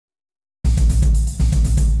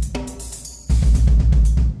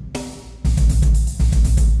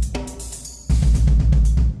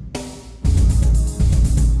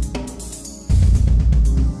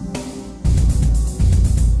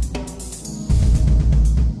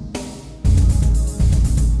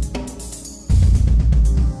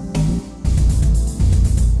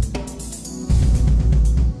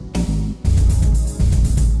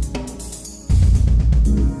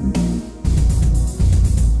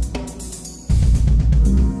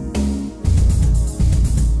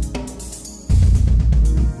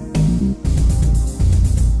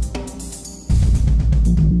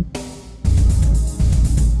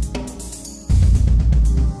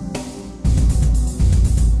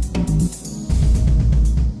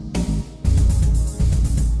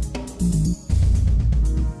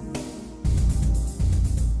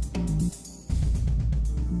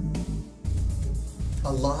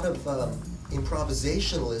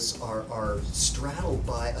improvisationalists are straddled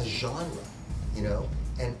by a genre, you know?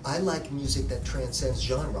 And I like music that transcends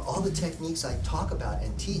genre. All the techniques I talk about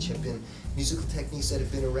and teach have been musical techniques that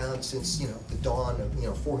have been around since, you know, the dawn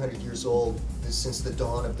of, 400 years old, since the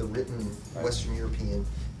dawn of the written Western European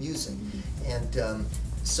music. And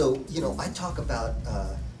so, you know, I talk about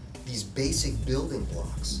these basic building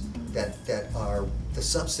blocks that are the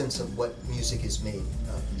substance of what music is made,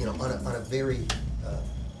 you know, on a very,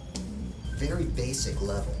 very basic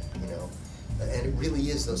level, you know. And it really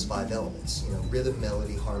is those 5 elements, you know, rhythm,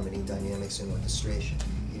 melody, harmony, dynamics, and orchestration.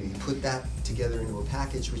 You know, you put that together into a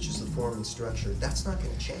package, which is the form and structure. That's not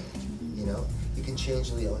going to change, you know. You can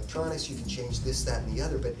change the electronics, you can change this, that, and the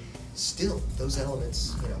other, but still, those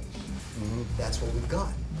elements, you know, that's what we've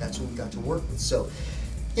got. That's what we've got to work with. So,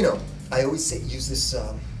 you know, I always use this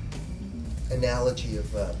analogy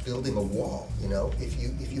of building a wall. You know,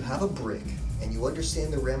 if you have a brick and you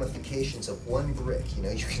understand the ramifications of one brick, you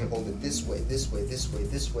know, you can hold it this way, this way, this way,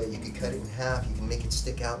 this way. You can cut it in half. You can make it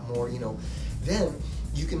stick out more. You know, then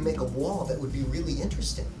you can make a wall that would be really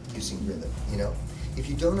interesting using rhythm. You know, if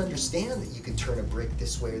you don't understand that you can turn a brick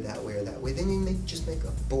this way or that way or that way, then you just make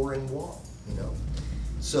a boring wall. You know,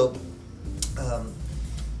 so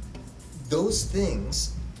those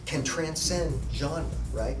things can transcend genre,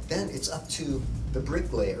 right? Then it's up to the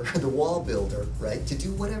bricklayer, the wall builder, right, to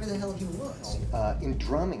do whatever the hell he wants. In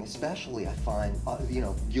drumming especially, I find, you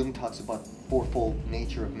know, Jung talks about fourfold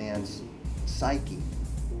nature of man's psyche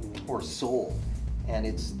or soul, and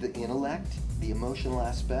it's the intellect, the emotional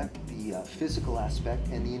aspect, the physical aspect,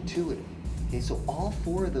 and the intuitive. Okay, so all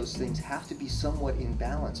 4 of those things have to be somewhat in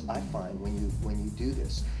balance, I find, when you do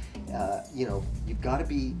this. You know, you've got to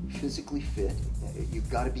be physically fit, you've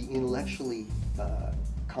got to be intellectually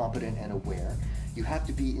competent and aware, you have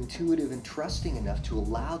to be intuitive and trusting enough to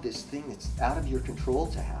allow this thing that's out of your control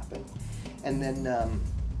to happen, and then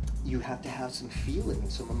you have to have some feeling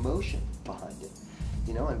and some emotion behind it,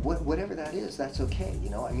 you know, and whatever that is, that's okay, you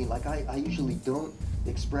know. I mean, like I usually don't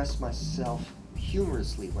express myself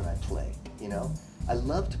humorously when I play, you know. I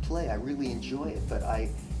love to play, I really enjoy it, but I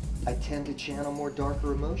tend to channel more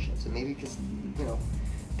darker emotions, and maybe because, you know,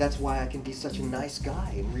 that's why I can be such a nice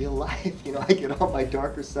guy in real life. You know, I get all my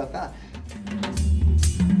darker stuff out.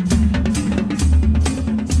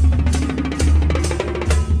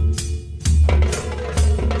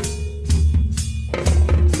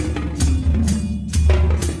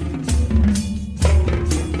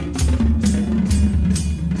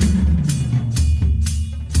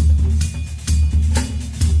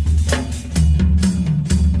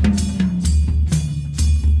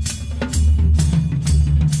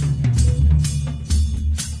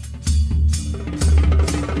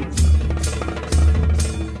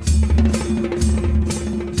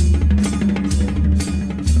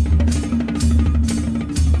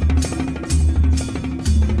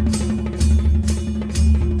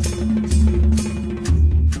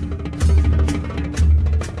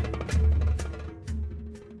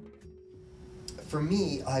 For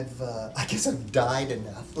me, I guess I've died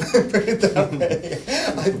enough, put it that way.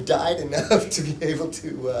 I've died enough to be able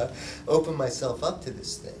to open myself up to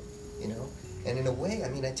this thing, you know? And in a way, I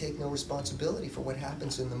mean, I take no responsibility for what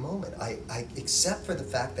happens in the moment. Except for the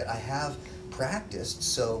fact that I have practiced,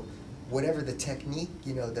 so whatever the technique,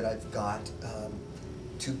 you know, that I've got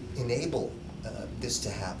to enable this to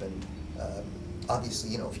happen, obviously,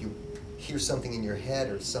 you know, if you hear something in your head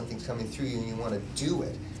or something's coming through you and you want to do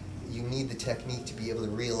it, you need the technique to be able to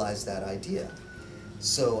realize that idea.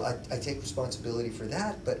 So I take responsibility for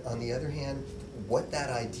that, but on the other hand, what that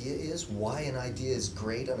idea is, why an idea is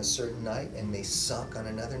great on a certain night and may suck on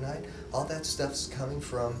another night, all that stuff's coming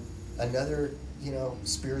from another, you know,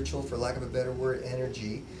 spiritual, for lack of a better word,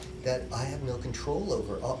 energy that I have no control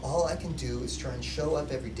over. All I can do is try and show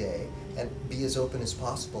up every day and be as open as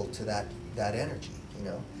possible to that energy, you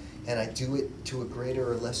know? And I do it to a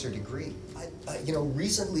greater or lesser degree. You know,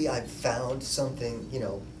 recently I've found something, you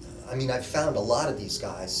know, I mean, I've found a lot of these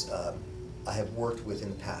guys I have worked with in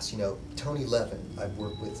the past. You know, Tony Levin I've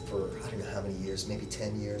worked with for, I don't know how many years, maybe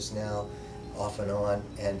 10 years now, off and on,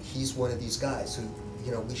 and he's one of these guys who,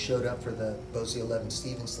 you know, we showed up for the Bozzio Levin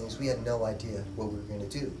Stevens things, we had no idea what we were going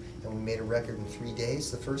to do. And we made a record in 3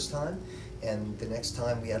 days the first time, and the next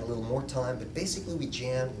time we had a little more time, but basically we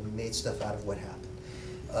jammed and we made stuff out of what happened.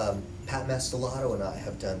 Pat Mastelotto and I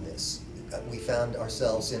have done this. We found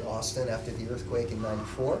ourselves in Austin after the earthquake in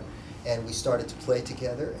 '94, and we started to play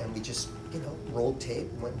together, and we just, you know, rolled tape,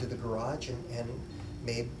 went into the garage and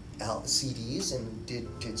made CDs and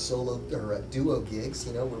did solo or duo gigs,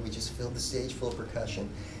 you know, where we just filled the stage full of percussion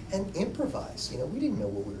and improvised. You know, we didn't know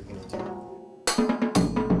what we were going to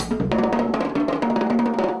do.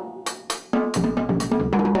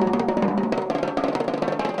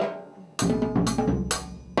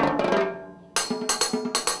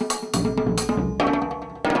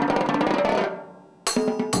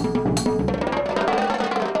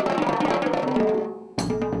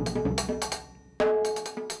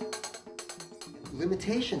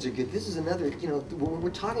 limitations are good. This is another, you know, when we're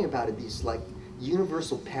talking about it, these like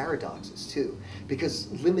universal paradoxes too,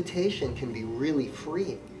 because limitation can be really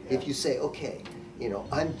freeing. Yeah. If you say, okay, you know,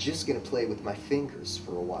 I'm just going to play with my fingers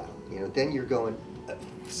for a while, you know, then you're going,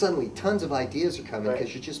 suddenly tons of ideas are coming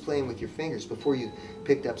because you're just playing with your fingers before you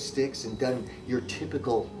picked up sticks and done your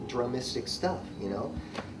typical drumistic stuff, you know.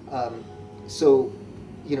 So,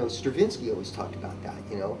 you know, Stravinsky always talked about that,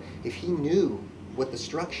 you know. If he knew what the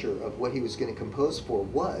structure of what he was going to compose for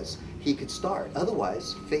was, he could start.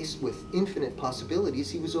 Otherwise, faced with infinite possibilities,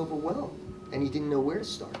 he was overwhelmed and he didn't know where to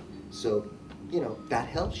start. So, you know, that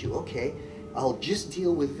helps you. Okay, I'll just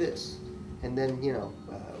deal with this. And then, you know,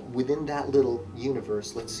 within that little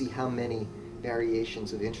universe, let's see how many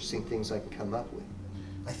variations of interesting things I can come up with.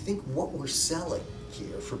 I think what we're selling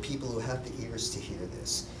here for people who have the ears to hear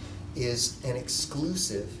this is an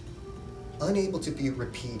exclusive, unable to be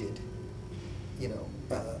repeated, you know,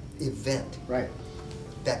 event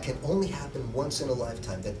that can only happen once in a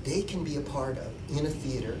lifetime, that they can be a part of in a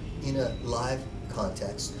theater, in a live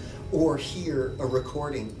context, or hear a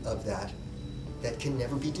recording of that that can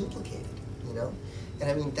never be duplicated, you know? And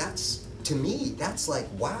I mean, that's, to me, that's like,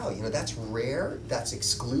 wow, you know, that's rare, that's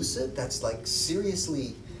exclusive, that's like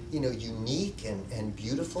seriously, you know, unique and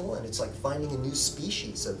beautiful, and it's like finding a new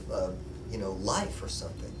species of, you know, life or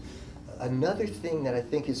something. Another thing that I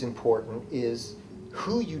think is important is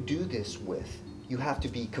who you do this with, you have to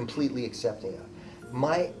be completely accepting of.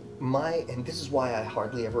 And this is why I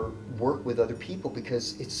hardly ever work with other people,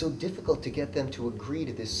 because it's so difficult to get them to agree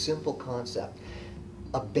to this simple concept.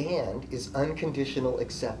 A band is unconditional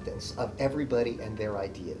acceptance of everybody and their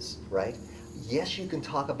ideas, right? Yes, you can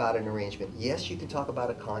talk about an arrangement. Yes, you can talk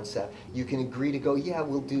about a concept. You can agree to go, yeah,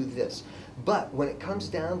 we'll do this. But when it comes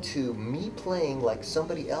down to me playing like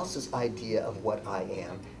somebody else's idea of what I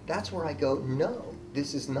am, that's where I go, no,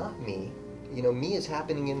 this is not me. You know, me is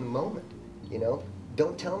happening in the moment, you know?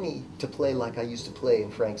 Don't tell me to play like I used to play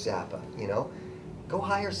in Frank Zappa, you know? Go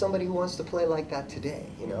hire somebody who wants to play like that today,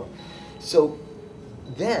 you know? So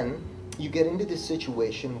then you get into this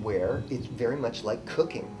situation where it's very much like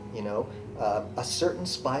cooking, you know? A certain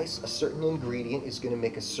spice, a certain ingredient is going to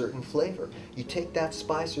make a certain flavor. You take that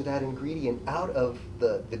spice or that ingredient out of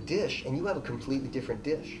the dish and you have a completely different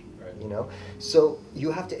dish, you know? So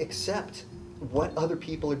you have to accept what other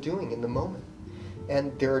people are doing in the moment.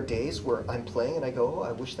 And there are days where I'm playing and I go, oh,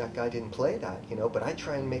 I wish that guy didn't play that, you know, but I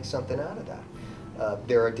try and make something out of that.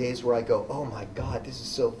 There are days where I go, oh my God, this is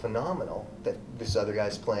so phenomenal that this other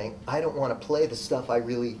guy's playing. I don't want to play the stuff I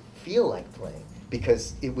really feel like playing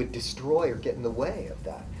because it would destroy or get in the way of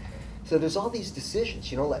that. So there's all these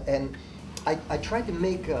decisions, you know, and I tried to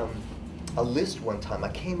make a list one time. I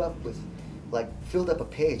came up with, like, filled up a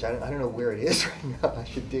page. I don't know where it is right now. I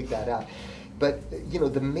should dig that out. But, you know,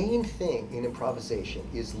 the main thing in improvisation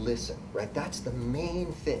is listen, right? That's the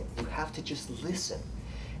main thing. You have to just listen.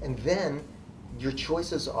 And then your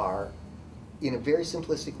choices are, in a very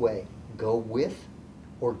simplistic way, go with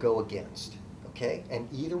or go against, okay? And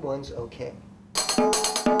either one's okay.